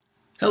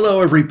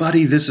Hello,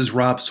 everybody. This is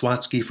Rob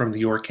Swatsky from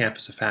the Your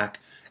Campus of Hack,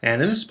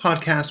 and in this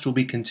podcast, we'll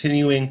be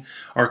continuing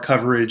our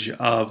coverage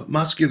of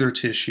muscular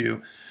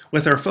tissue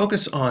with our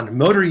focus on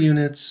motor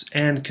units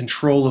and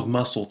control of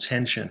muscle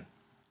tension.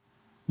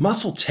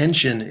 Muscle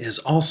tension is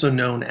also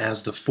known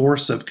as the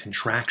force of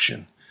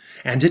contraction,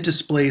 and it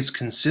displays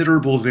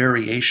considerable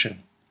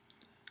variation.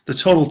 The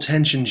total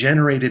tension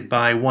generated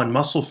by one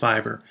muscle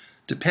fiber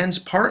depends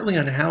partly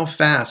on how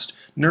fast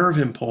nerve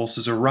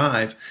impulses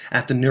arrive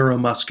at the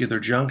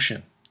neuromuscular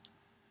junction.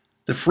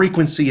 The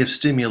frequency of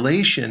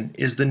stimulation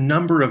is the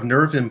number of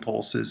nerve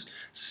impulses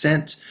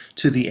sent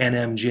to the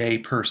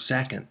NMJ per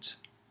second.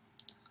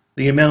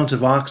 The amount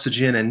of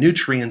oxygen and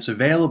nutrients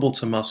available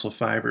to muscle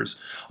fibers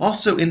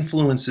also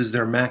influences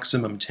their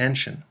maximum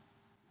tension.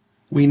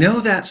 We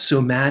know that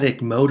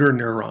somatic motor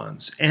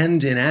neurons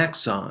end in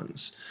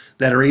axons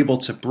that are able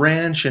to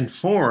branch and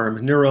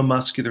form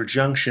neuromuscular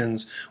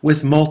junctions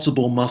with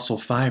multiple muscle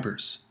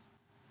fibers.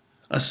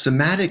 A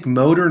somatic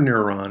motor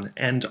neuron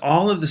and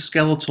all of the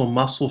skeletal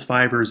muscle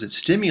fibers it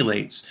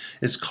stimulates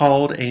is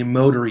called a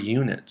motor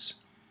unit.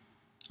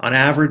 On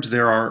average,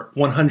 there are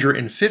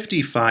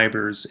 150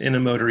 fibers in a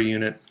motor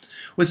unit,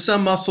 with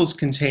some muscles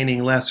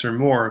containing less or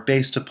more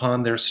based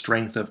upon their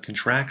strength of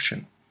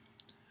contraction.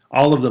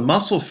 All of the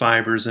muscle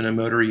fibers in a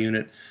motor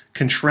unit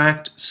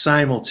contract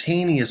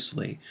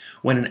simultaneously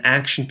when an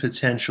action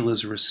potential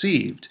is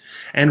received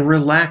and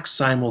relax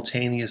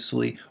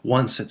simultaneously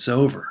once it's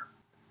over.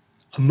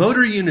 A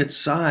motor unit's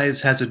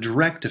size has a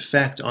direct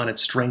effect on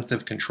its strength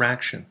of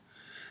contraction.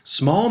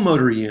 Small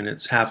motor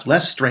units have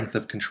less strength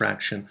of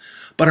contraction,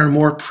 but are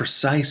more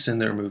precise in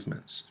their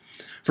movements.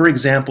 For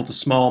example, the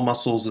small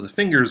muscles of the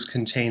fingers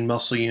contain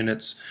muscle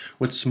units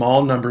with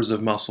small numbers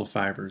of muscle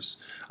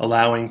fibers,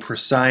 allowing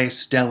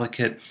precise,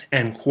 delicate,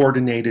 and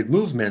coordinated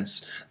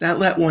movements that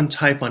let one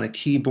type on a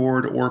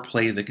keyboard or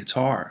play the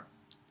guitar.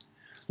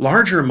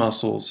 Larger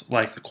muscles,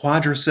 like the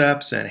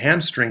quadriceps and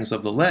hamstrings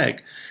of the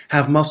leg,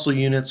 have muscle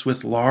units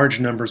with large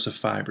numbers of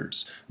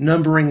fibers,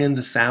 numbering in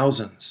the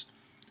thousands.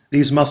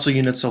 These muscle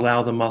units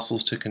allow the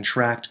muscles to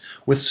contract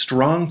with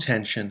strong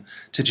tension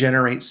to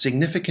generate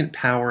significant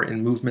power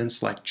in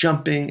movements like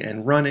jumping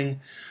and running,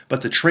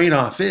 but the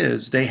trade-off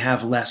is they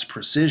have less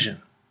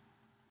precision.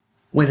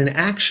 When an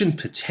action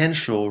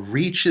potential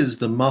reaches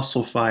the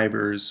muscle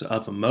fibers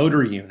of a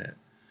motor unit,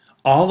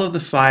 all of the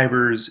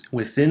fibers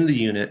within the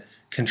unit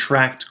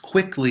contract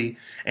quickly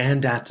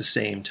and at the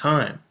same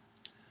time.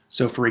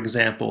 So for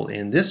example,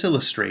 in this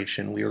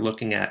illustration, we are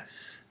looking at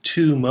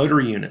two motor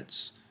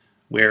units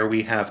where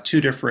we have two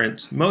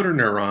different motor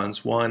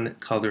neurons, one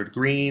colored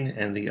green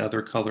and the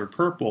other colored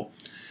purple,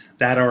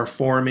 that are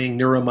forming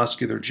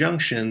neuromuscular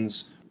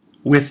junctions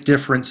with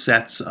different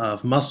sets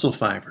of muscle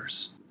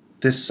fibers.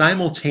 This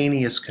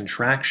simultaneous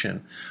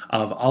contraction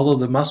of all of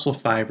the muscle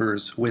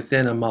fibers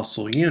within a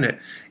muscle unit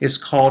is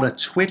called a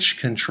twitch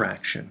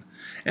contraction,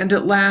 and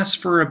it lasts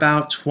for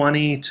about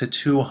 20 to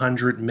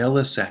 200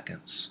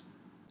 milliseconds.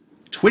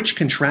 Twitch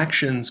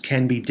contractions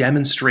can be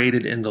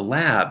demonstrated in the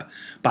lab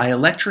by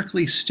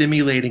electrically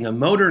stimulating a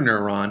motor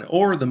neuron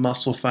or the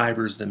muscle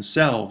fibers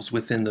themselves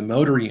within the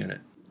motor unit.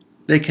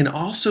 They can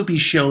also be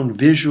shown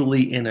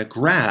visually in a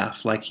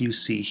graph like you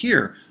see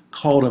here,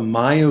 called a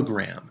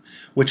myogram,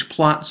 which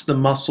plots the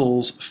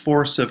muscle's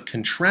force of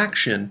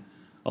contraction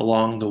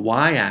along the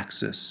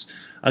y-axis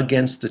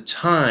against the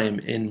time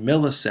in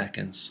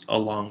milliseconds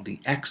along the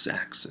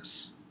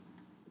x-axis.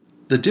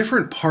 The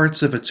different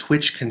parts of a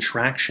twitch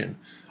contraction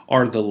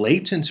are the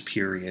latent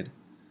period,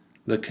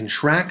 the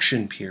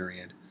contraction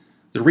period,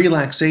 the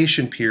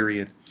relaxation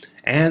period,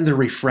 and the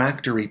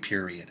refractory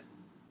period.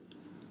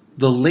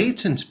 The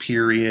latent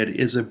period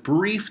is a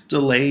brief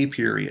delay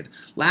period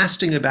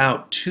lasting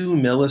about 2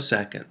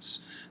 milliseconds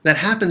that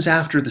happens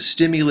after the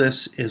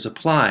stimulus is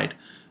applied,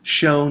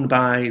 shown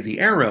by the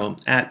arrow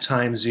at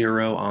time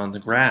 0 on the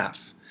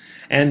graph,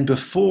 and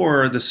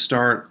before the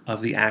start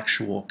of the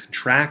actual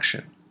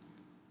contraction.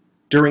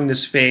 During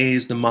this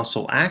phase, the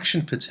muscle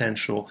action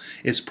potential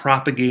is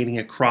propagating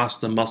across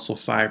the muscle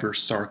fiber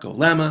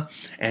sarcolemma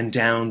and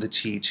down the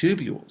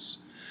T-tubules.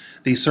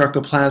 The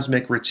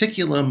sarcoplasmic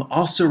reticulum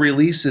also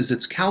releases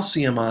its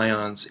calcium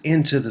ions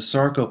into the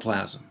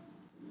sarcoplasm.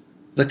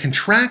 The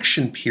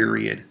contraction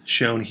period,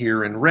 shown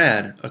here in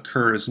red,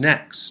 occurs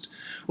next,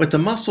 with the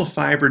muscle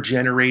fiber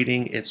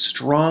generating its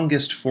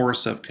strongest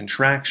force of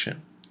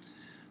contraction.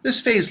 This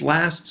phase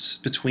lasts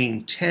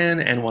between 10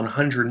 and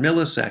 100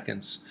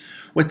 milliseconds,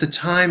 with the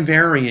time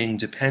varying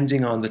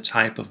depending on the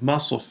type of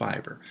muscle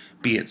fiber,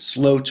 be it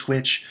slow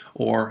twitch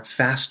or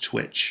fast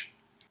twitch.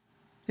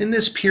 In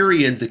this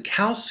period, the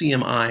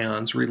calcium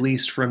ions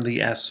released from the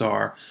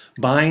SR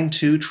bind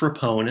to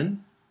troponin.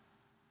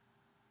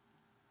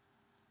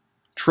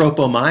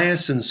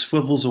 Tropomyosin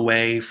swivels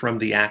away from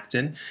the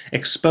actin,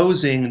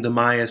 exposing the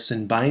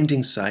myosin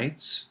binding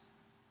sites,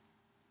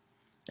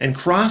 and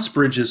cross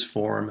bridges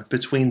form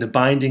between the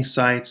binding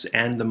sites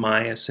and the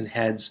myosin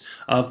heads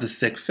of the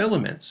thick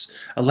filaments,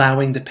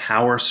 allowing the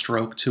power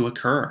stroke to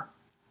occur.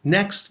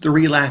 Next, the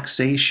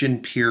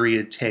relaxation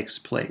period takes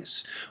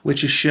place,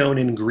 which is shown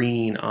in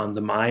green on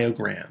the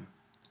myogram.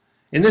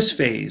 In this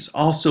phase,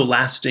 also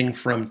lasting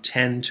from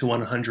 10 to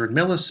 100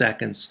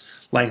 milliseconds,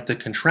 like the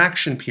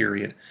contraction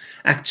period,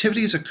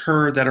 activities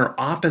occur that are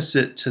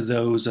opposite to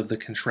those of the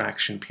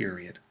contraction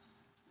period.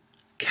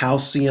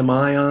 Calcium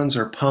ions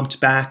are pumped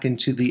back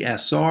into the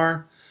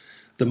SR.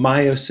 The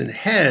myosin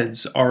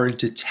heads are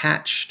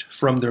detached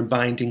from their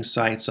binding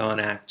sites on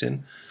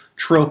actin.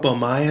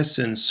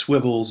 Tropomyosin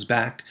swivels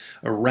back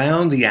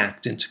around the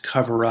actin to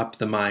cover up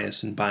the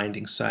myosin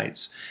binding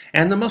sites,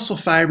 and the muscle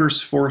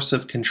fiber's force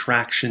of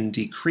contraction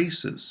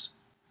decreases.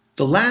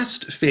 The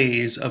last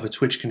phase of a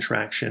twitch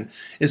contraction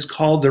is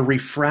called the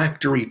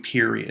refractory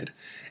period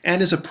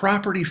and is a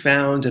property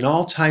found in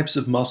all types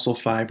of muscle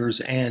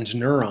fibers and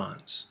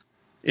neurons.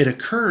 It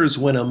occurs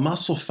when a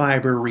muscle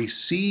fiber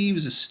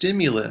receives a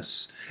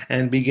stimulus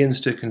and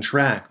begins to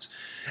contract,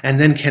 and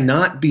then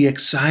cannot be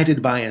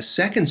excited by a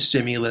second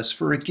stimulus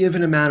for a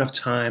given amount of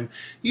time,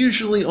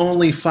 usually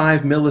only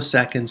 5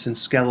 milliseconds in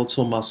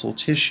skeletal muscle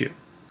tissue.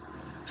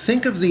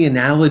 Think of the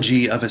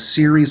analogy of a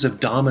series of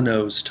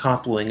dominoes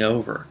toppling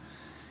over.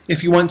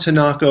 If you want to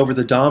knock over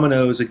the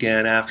dominoes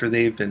again after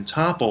they've been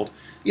toppled,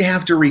 you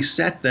have to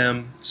reset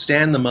them,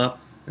 stand them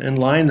up, and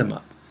line them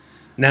up.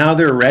 Now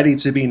they're ready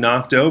to be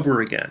knocked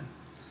over again.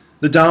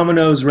 The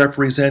dominoes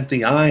represent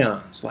the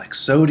ions, like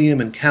sodium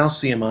and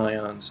calcium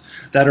ions,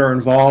 that are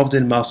involved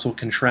in muscle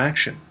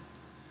contraction.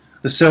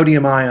 The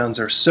sodium ions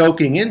are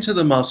soaking into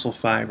the muscle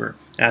fiber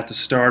at the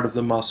start of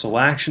the muscle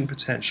action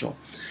potential,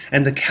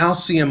 and the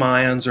calcium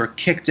ions are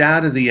kicked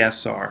out of the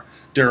SR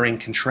during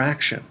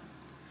contraction.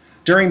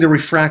 During the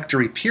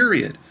refractory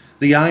period,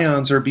 the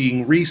ions are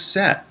being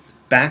reset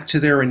back to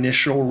their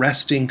initial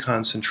resting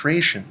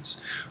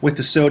concentrations, with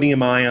the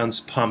sodium ions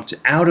pumped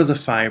out of the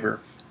fiber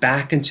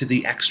back into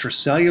the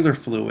extracellular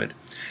fluid,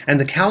 and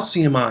the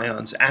calcium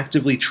ions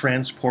actively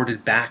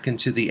transported back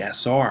into the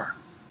SR.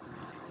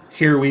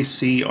 Here we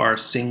see our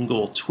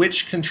single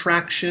twitch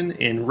contraction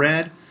in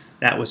red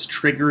that was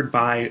triggered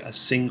by a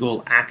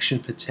single action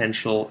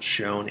potential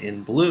shown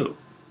in blue.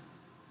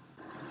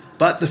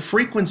 But the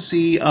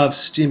frequency of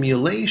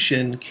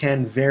stimulation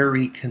can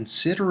vary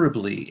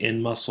considerably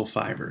in muscle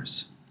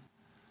fibers.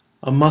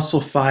 A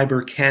muscle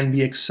fiber can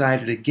be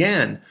excited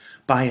again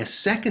by a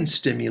second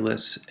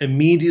stimulus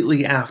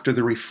immediately after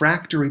the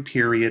refractory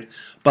period,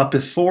 but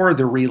before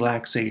the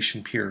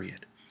relaxation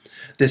period.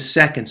 This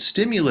second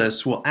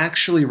stimulus will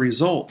actually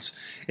result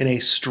in a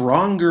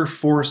stronger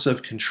force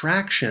of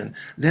contraction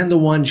than the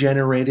one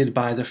generated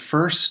by the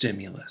first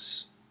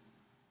stimulus.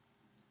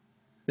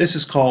 This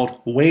is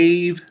called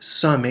wave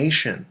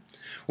summation,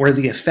 where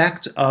the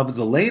effect of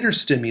the later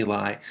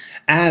stimuli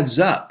adds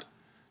up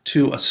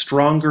to a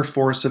stronger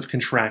force of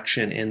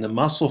contraction in the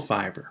muscle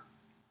fiber.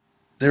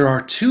 There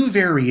are two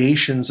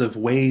variations of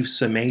wave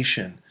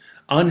summation: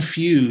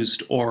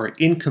 unfused or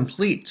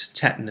incomplete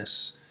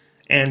tetanus,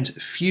 and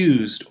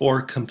fused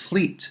or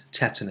complete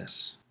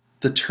tetanus.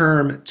 The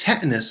term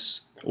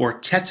tetanus or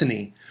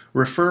tetany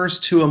refers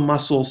to a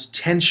muscle's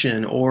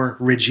tension or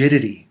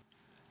rigidity.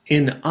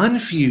 In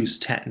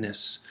unfused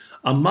tetanus,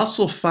 a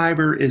muscle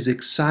fiber is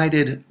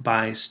excited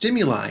by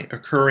stimuli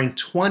occurring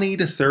 20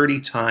 to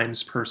 30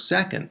 times per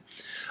second,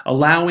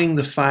 allowing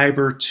the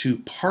fiber to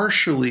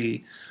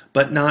partially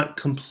but not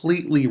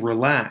completely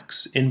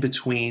relax in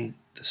between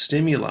the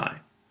stimuli.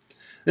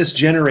 This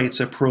generates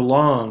a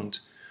prolonged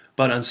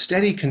but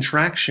unsteady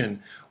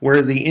contraction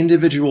where the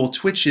individual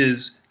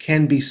twitches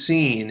can be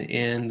seen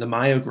in the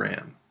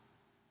myogram.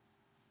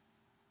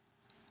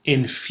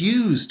 In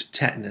fused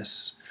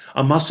tetanus,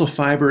 a muscle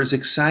fiber is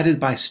excited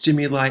by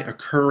stimuli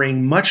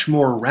occurring much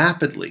more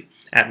rapidly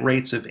at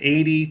rates of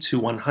 80 to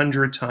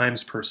 100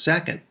 times per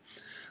second.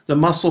 The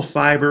muscle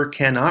fiber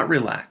cannot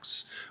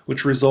relax,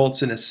 which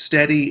results in a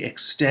steady,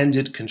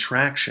 extended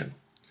contraction.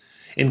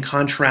 In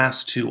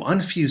contrast to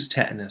unfused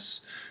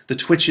tetanus, the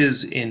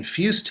twitches in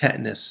fused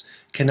tetanus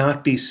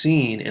cannot be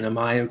seen in a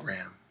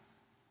myogram.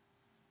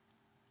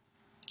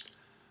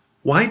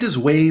 Why does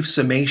wave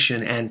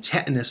summation and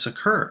tetanus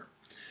occur?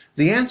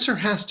 The answer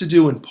has to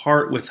do in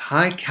part with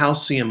high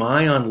calcium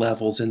ion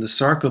levels in the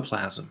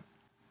sarcoplasm.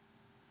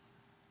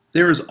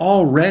 There is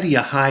already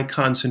a high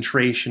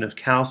concentration of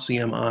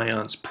calcium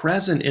ions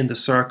present in the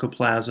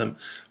sarcoplasm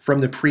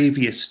from the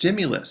previous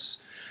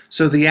stimulus,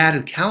 so the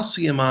added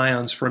calcium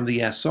ions from the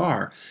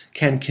SR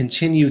can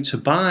continue to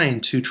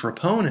bind to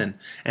troponin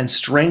and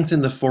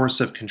strengthen the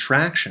force of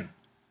contraction.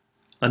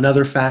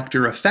 Another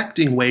factor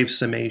affecting wave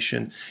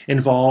summation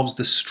involves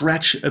the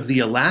stretch of the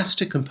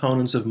elastic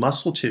components of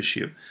muscle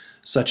tissue,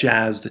 such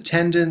as the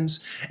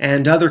tendons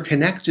and other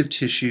connective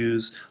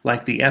tissues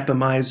like the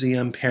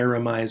epimysium,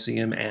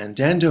 perimysium, and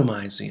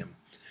endomysium.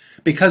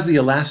 Because the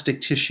elastic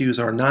tissues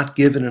are not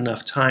given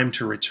enough time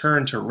to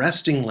return to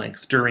resting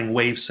length during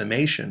wave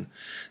summation,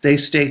 they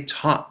stay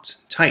taut,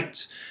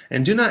 tight,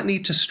 and do not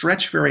need to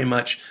stretch very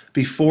much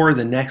before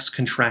the next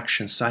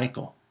contraction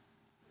cycle.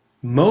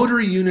 Motor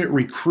unit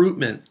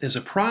recruitment is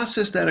a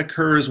process that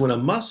occurs when a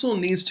muscle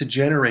needs to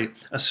generate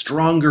a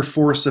stronger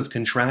force of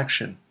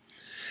contraction.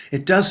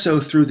 It does so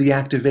through the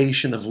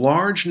activation of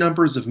large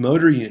numbers of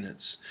motor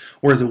units,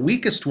 where the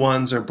weakest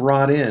ones are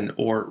brought in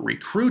or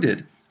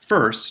recruited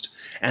first,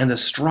 and the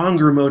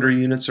stronger motor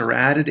units are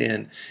added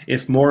in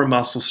if more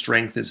muscle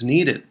strength is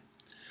needed.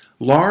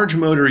 Large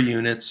motor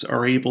units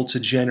are able to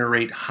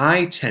generate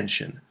high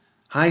tension,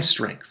 high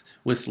strength,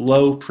 with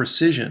low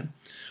precision,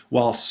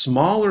 while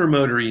smaller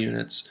motor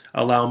units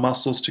allow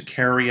muscles to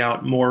carry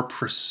out more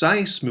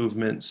precise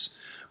movements,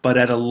 but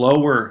at a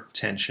lower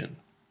tension.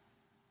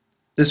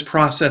 This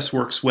process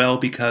works well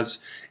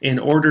because in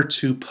order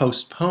to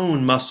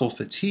postpone muscle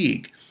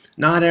fatigue,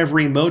 not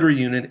every motor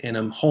unit in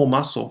a whole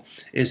muscle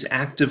is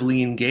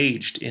actively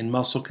engaged in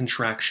muscle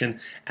contraction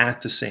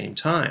at the same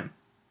time.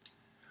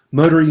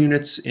 Motor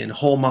units in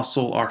whole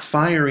muscle are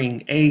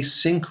firing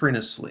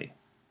asynchronously.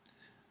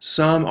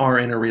 Some are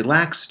in a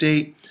relaxed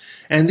state,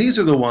 and these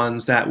are the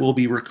ones that will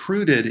be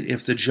recruited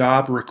if the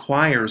job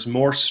requires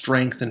more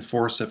strength and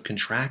force of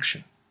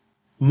contraction.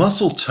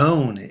 Muscle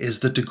tone is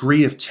the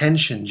degree of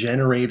tension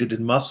generated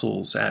in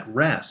muscles at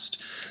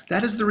rest.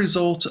 That is the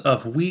result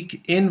of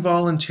weak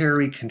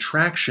involuntary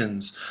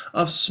contractions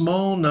of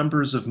small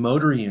numbers of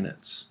motor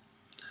units.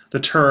 The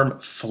term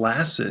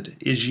flaccid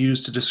is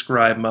used to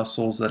describe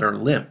muscles that are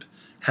limp,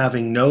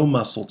 having no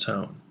muscle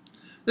tone.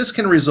 This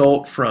can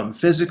result from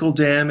physical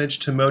damage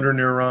to motor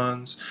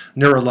neurons,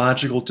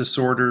 neurological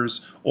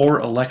disorders,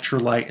 or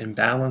electrolyte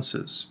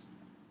imbalances.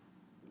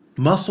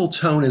 Muscle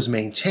tone is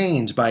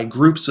maintained by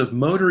groups of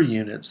motor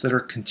units that are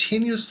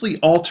continuously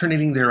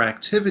alternating their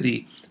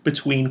activity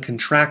between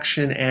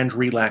contraction and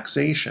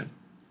relaxation.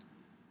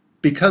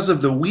 Because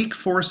of the weak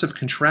force of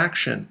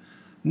contraction,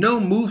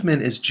 no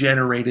movement is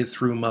generated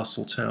through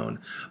muscle tone,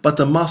 but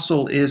the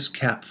muscle is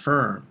kept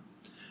firm.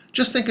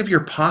 Just think of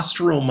your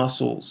postural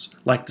muscles,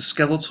 like the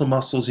skeletal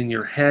muscles in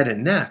your head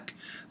and neck,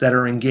 that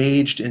are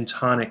engaged in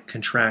tonic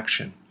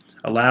contraction,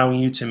 allowing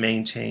you to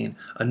maintain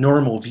a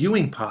normal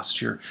viewing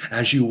posture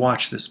as you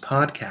watch this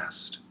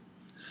podcast.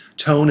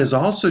 Tone is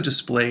also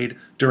displayed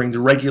during the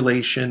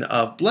regulation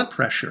of blood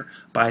pressure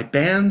by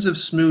bands of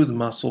smooth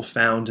muscle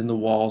found in the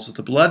walls of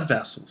the blood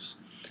vessels.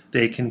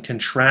 They can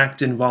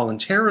contract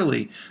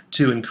involuntarily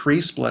to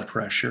increase blood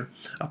pressure,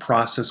 a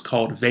process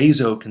called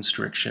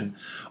vasoconstriction,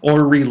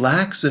 or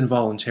relax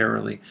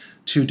involuntarily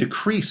to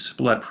decrease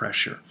blood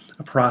pressure,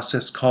 a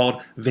process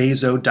called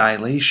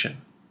vasodilation.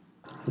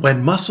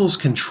 When muscles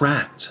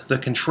contract, the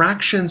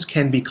contractions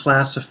can be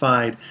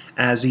classified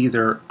as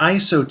either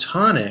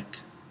isotonic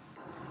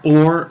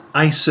or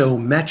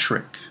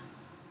isometric.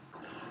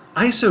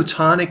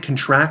 Isotonic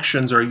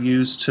contractions are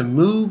used to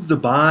move the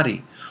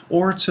body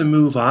or to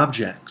move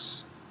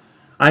objects.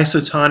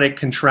 Isotonic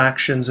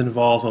contractions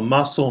involve a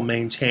muscle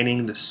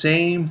maintaining the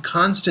same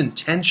constant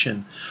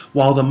tension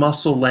while the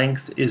muscle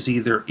length is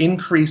either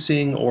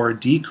increasing or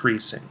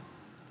decreasing.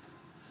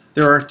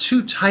 There are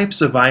two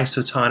types of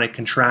isotonic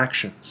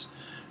contractions,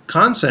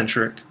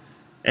 concentric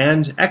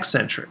and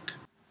eccentric.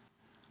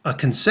 A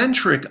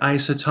concentric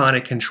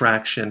isotonic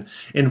contraction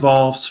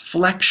involves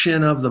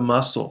flexion of the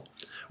muscle,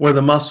 where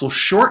the muscle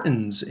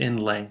shortens in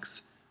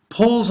length,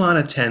 pulls on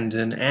a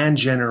tendon, and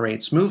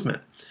generates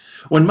movement.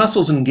 When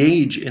muscles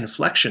engage in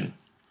flexion,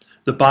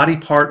 the body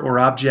part or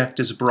object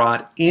is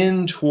brought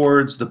in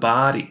towards the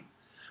body,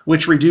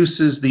 which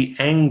reduces the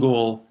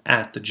angle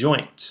at the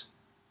joint.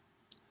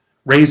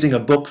 Raising a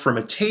book from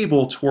a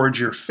table towards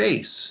your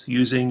face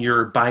using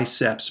your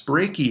biceps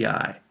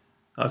brachii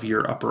of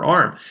your upper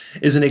arm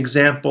is an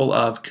example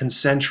of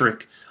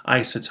concentric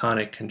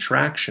isotonic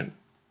contraction.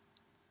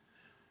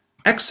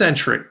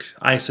 Eccentric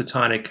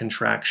isotonic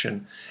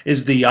contraction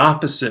is the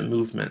opposite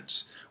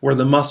movement, where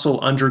the muscle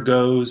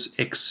undergoes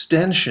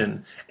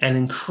extension and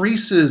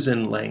increases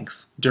in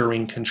length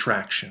during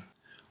contraction.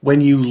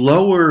 When you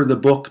lower the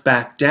book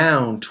back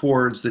down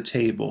towards the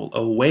table,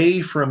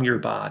 away from your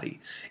body,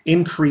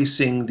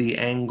 increasing the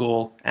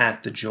angle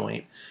at the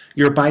joint,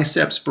 your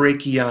biceps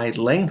brachii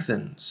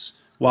lengthens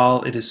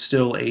while it is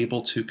still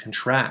able to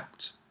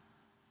contract.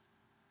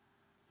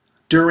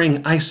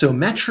 During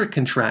isometric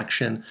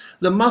contraction,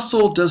 the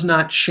muscle does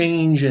not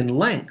change in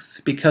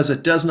length because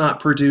it does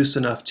not produce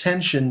enough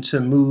tension to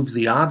move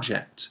the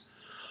object.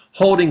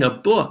 Holding a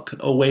book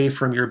away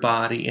from your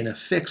body in a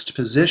fixed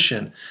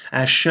position,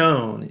 as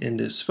shown in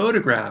this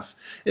photograph,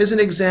 is an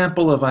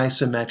example of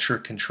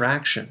isometric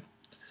contraction.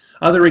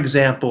 Other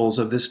examples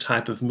of this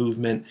type of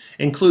movement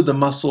include the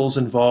muscles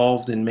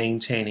involved in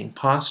maintaining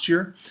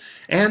posture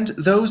and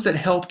those that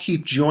help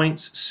keep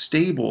joints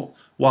stable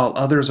while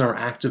others are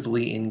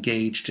actively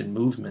engaged in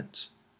movement.